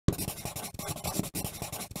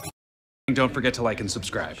Don't forget to like and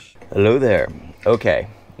subscribe. Hello there. Okay,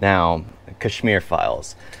 now Kashmir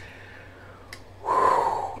Files.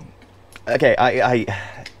 Okay,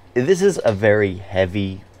 this is a very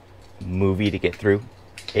heavy movie to get through.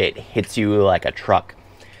 It hits you like a truck.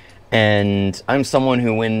 And I'm someone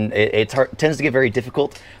who, when it tends to get very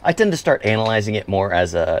difficult, I tend to start analyzing it more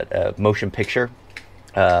as a motion picture,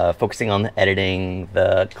 focusing on the editing,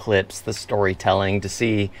 the clips, the storytelling, to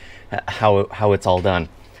see how it's all done.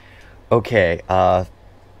 Okay,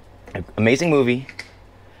 amazing movie.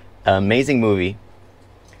 Amazing movie.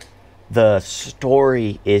 The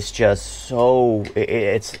story is just so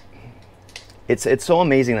it's so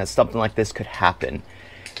amazing that something like this could happen,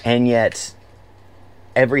 and yet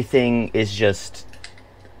everything is just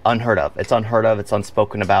unheard of. It's unheard of. It's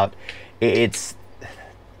unspoken about. It's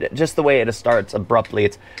just the way it starts abruptly.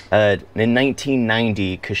 It's in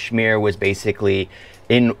 1990, Kashmir was basically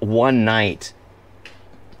in one night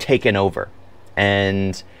taken over,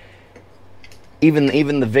 and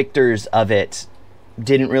even the victors of it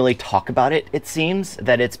didn't really talk about it. It seems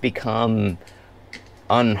that it's become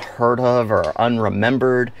unheard of or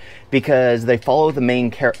unremembered because they follow the main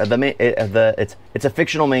character. It's a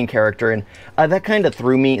fictional main character, and that kind of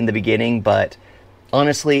threw me in the beginning. But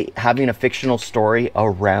honestly, having a fictional story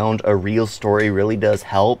around a real story really does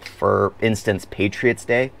help. For instance, Patriots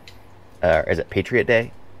Day. Is it Patriot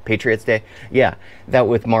Day? Patriots Day? Yeah, that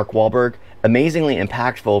with Mark Wahlberg. Amazingly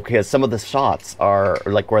impactful because some of the shots are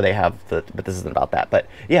like where they have the, but this isn't about that. But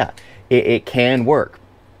yeah, it can work.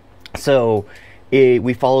 So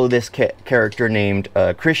we follow this character named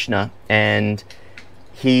Krishna, and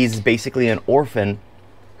he's basically an orphan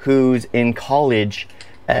who's in college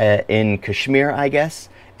in Kashmir, I guess.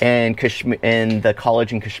 And the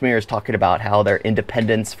college in Kashmir is talking about how their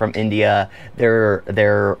independence from India.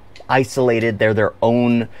 They're isolated. They're their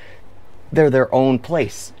own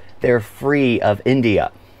place. They're free of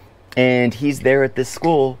India. And he's there at this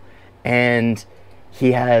school, and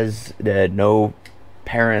he has no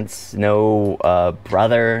parents, no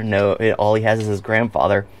brother, all he has is his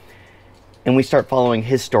grandfather. And we start following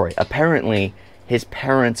his story. Apparently, his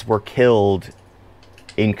parents were killed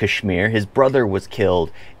in Kashmir. His brother was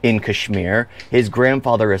killed in Kashmir. His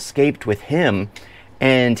grandfather escaped with him,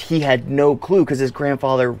 and he had no clue because his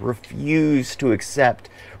grandfather refused to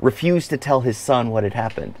tell his son what had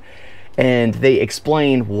happened. And they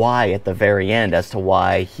explain why at the very end, as to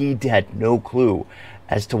why he had no clue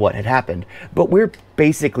as to what had happened. But we're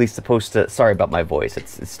basically supposed to, sorry about my voice,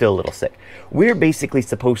 it's still a little sick. We're basically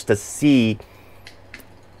supposed to see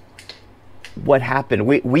what happened.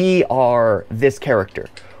 We are this character.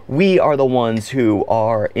 We are the ones who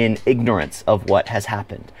are in ignorance of what has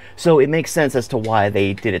happened. So it makes sense as to why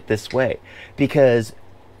they did it this way, because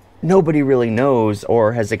nobody really knows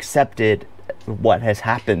or has accepted what has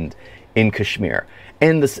happened in Kashmir.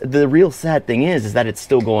 And the real sad thing is that it's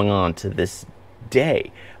still going on to this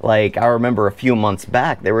day. Like, I remember a few months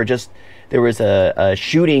back, there was a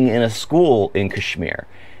shooting in a school in Kashmir,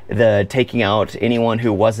 taking out anyone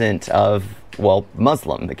who wasn't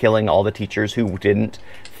Muslim, killing all the teachers who didn't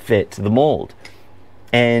fit the mold.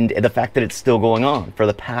 And the fact that it's still going on for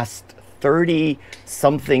the past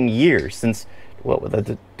 30-something years, since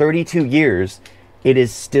 32 years, it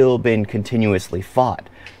has still been continuously fought.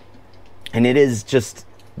 And it is just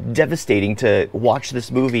devastating to watch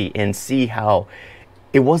this movie and see how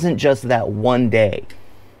it wasn't just that one day,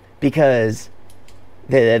 because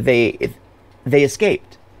they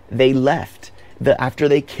escaped. They left after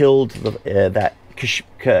they killed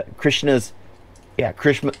Krishna's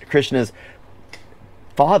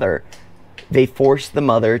father. They forced the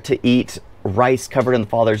mother to eat rice covered in the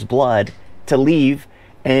father's blood to leave,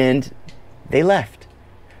 and they left.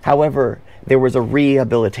 However, there was a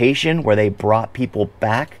rehabilitation where they brought people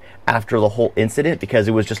back after the whole incident because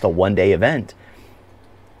it was just a one-day event.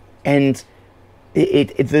 And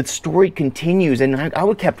the story continues, and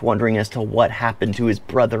I kept wondering as to what happened to his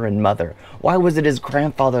brother and mother. Why was it his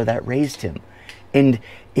grandfather that raised him? And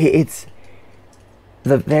it's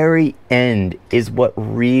the very end is what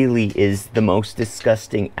really is the most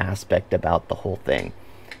disgusting aspect about the whole thing,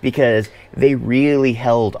 because they really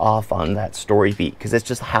held off on that story beat, because it's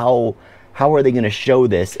just how are they going to show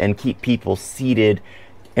this and keep people seated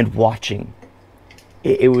and watching?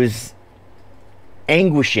 It was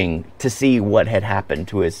anguishing to see what had happened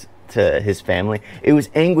to his family. It was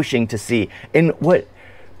anguishing to see. And what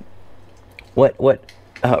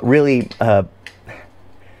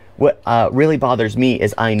really bothers me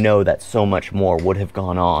is I know that so much more would have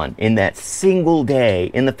gone on in that single day,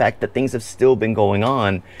 in the fact that things have still been going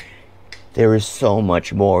on there is so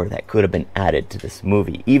much more that could have been added to this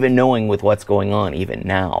movie. Even knowing with what's going on even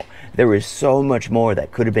now, there is so much more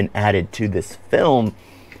that could have been added to this film,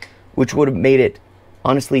 which would have made it,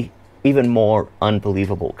 honestly, even more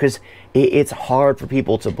unbelievable. Because it's hard for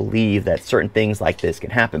people to believe that certain things like this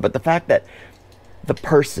can happen. But the fact that the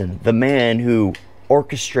person, the man who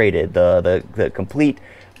orchestrated the complete,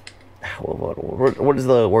 what is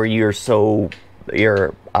the where you're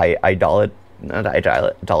not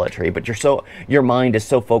idolatry, but your mind is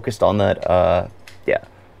so focused on that,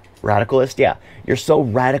 radicalist, you're so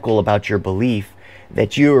radical about your belief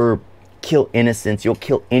that you'll kill innocents, you'll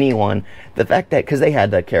kill anyone. The fact that, because they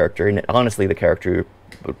had that character, and honestly the character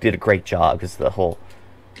did a great job, because the whole,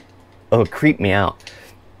 it creeped me out.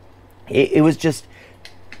 It was just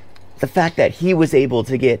the fact that he was able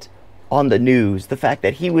to get on the news, the fact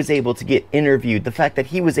that he was able to get interviewed, the fact that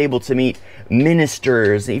he was able to meet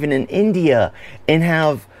ministers, even in India, and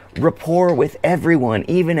have rapport with everyone,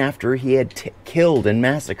 even after he had killed and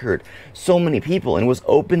massacred so many people, and was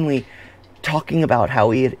openly talking about how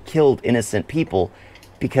he had killed innocent people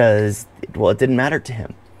because, well, it didn't matter to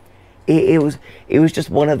him. It was just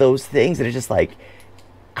one of those things that is just like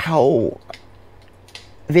how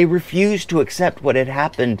they refused to accept what had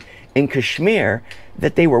happened in Kashmir,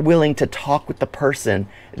 that they were willing to talk with the person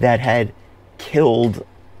that had killed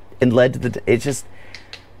and led to the, it's just,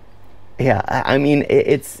 yeah, I mean,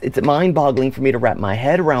 it's mind-boggling for me to wrap my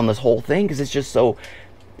head around this whole thing, because it's just so,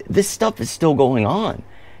 this stuff is still going on,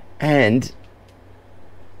 and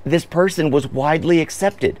this person was widely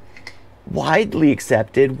accepted, widely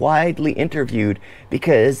interviewed,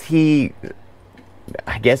 because he,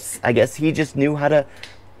 I guess he just knew how to,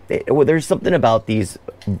 well, there's something about these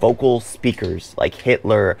vocal speakers like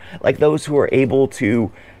Hitler, like those who are able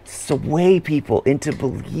to sway people into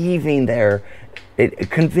believing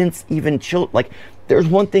convince even children. Like, there's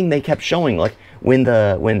one thing they kept showing, like when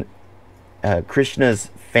Krishna's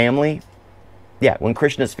family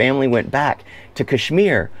went back to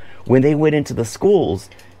Kashmir, when they went into the schools,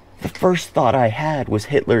 the first thought I had was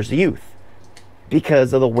Hitler's Youth,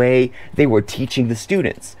 because of the way they were teaching the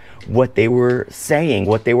students, what they were saying,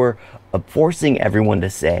 what they were forcing everyone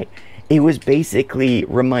to say. It was basically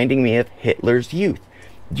reminding me of Hitler's Youth.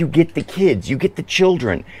 You get the kids, you get the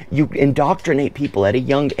children, you indoctrinate people at a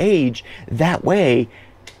young age. That way,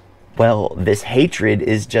 well, this hatred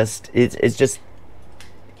is just, it's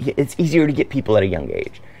easier to get people at a young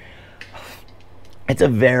age. It's a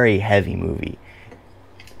very heavy movie.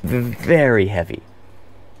 Very heavy.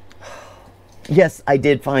 Yes, I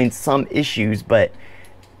did find some issues, but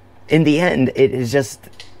in the end, it is just,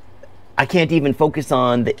 I can't even focus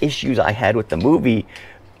on the issues I had with the movie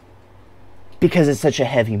because it's such a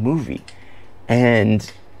heavy movie. And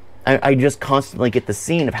I just constantly get the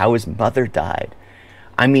scene of how his mother died.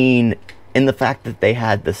 I mean, in the fact that they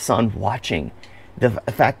had the son watching, the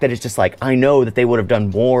fact that it's just like, I know that they would have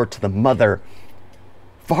done more to the mother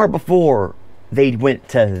far before they went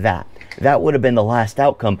to that. That would have been the last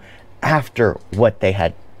outcome after what they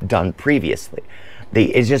had done previously.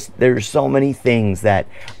 It's just, there's so many things that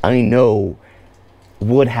I know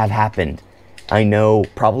would have happened. I know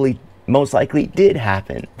probably most likely did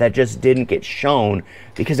happen that just didn't get shown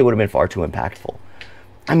because it would have been far too impactful.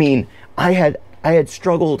 I mean, I had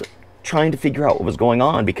struggled trying to figure out what was going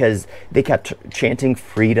on because they kept chanting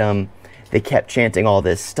freedom. They kept chanting all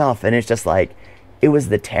this stuff, and it's just like, it was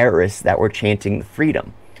the terrorists that were chanting the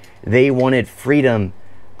freedom. They wanted freedom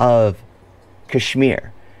of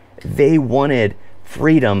Kashmir. They wanted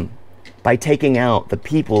freedom by taking out the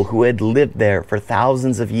people who had lived there for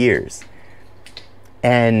thousands of years.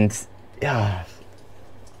 And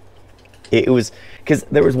it was, because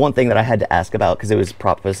there was one thing that I had to ask about, because it was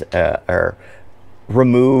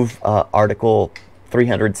remove Article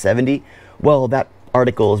 370. Well, that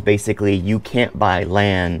article is basically you can't buy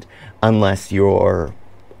land unless you're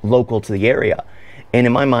local to the area. And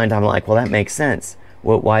in my mind, I'm like, well, that makes sense.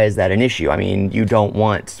 Well, why is that an issue? I mean, you don't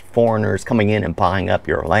want foreigners coming in and buying up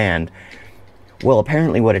your land. Well,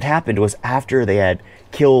 apparently what had happened was after they had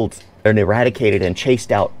killed and eradicated and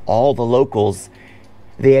chased out all the locals,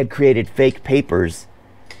 they had created fake papers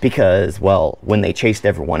because, well, when they chased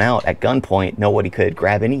everyone out at gunpoint, nobody could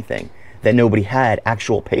grab anything. That nobody had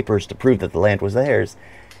actual papers to prove that the land was theirs.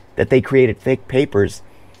 That they created fake papers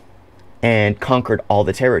and conquered all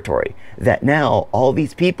the territory. That now all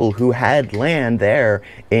these people who had land there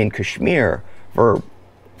in Kashmir for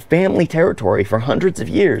family territory for hundreds of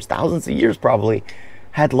years, thousands of years probably,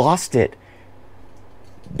 had lost it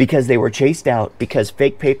because they were chased out, because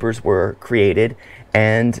fake papers were created,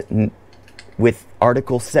 and with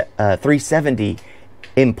Article 370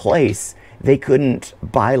 in place, they couldn't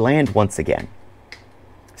buy land once again.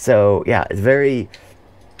 So yeah, it's very,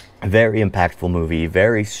 very impactful movie,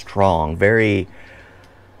 very strong, very,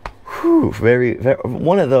 very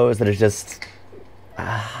one of those that is just,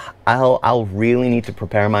 I'll really need to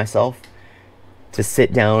prepare myself to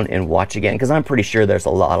sit down and watch again, because I'm pretty sure there's a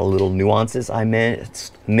lot of little nuances I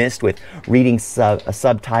missed with reading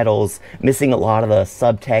subtitles, missing a lot of the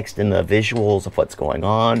subtext and the visuals of what's going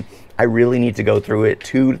on. I really need to go through it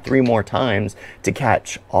 2 to 3 more times to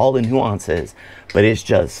catch all the nuances. But it's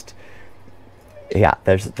just, yeah,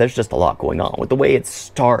 there's just a lot going on with the way it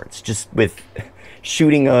starts, just with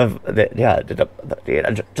shooting of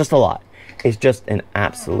just a lot. It's just an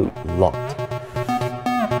absolute lot.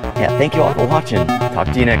 Yeah, thank you all for watching.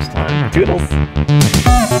 Talk to you next time. Toodles!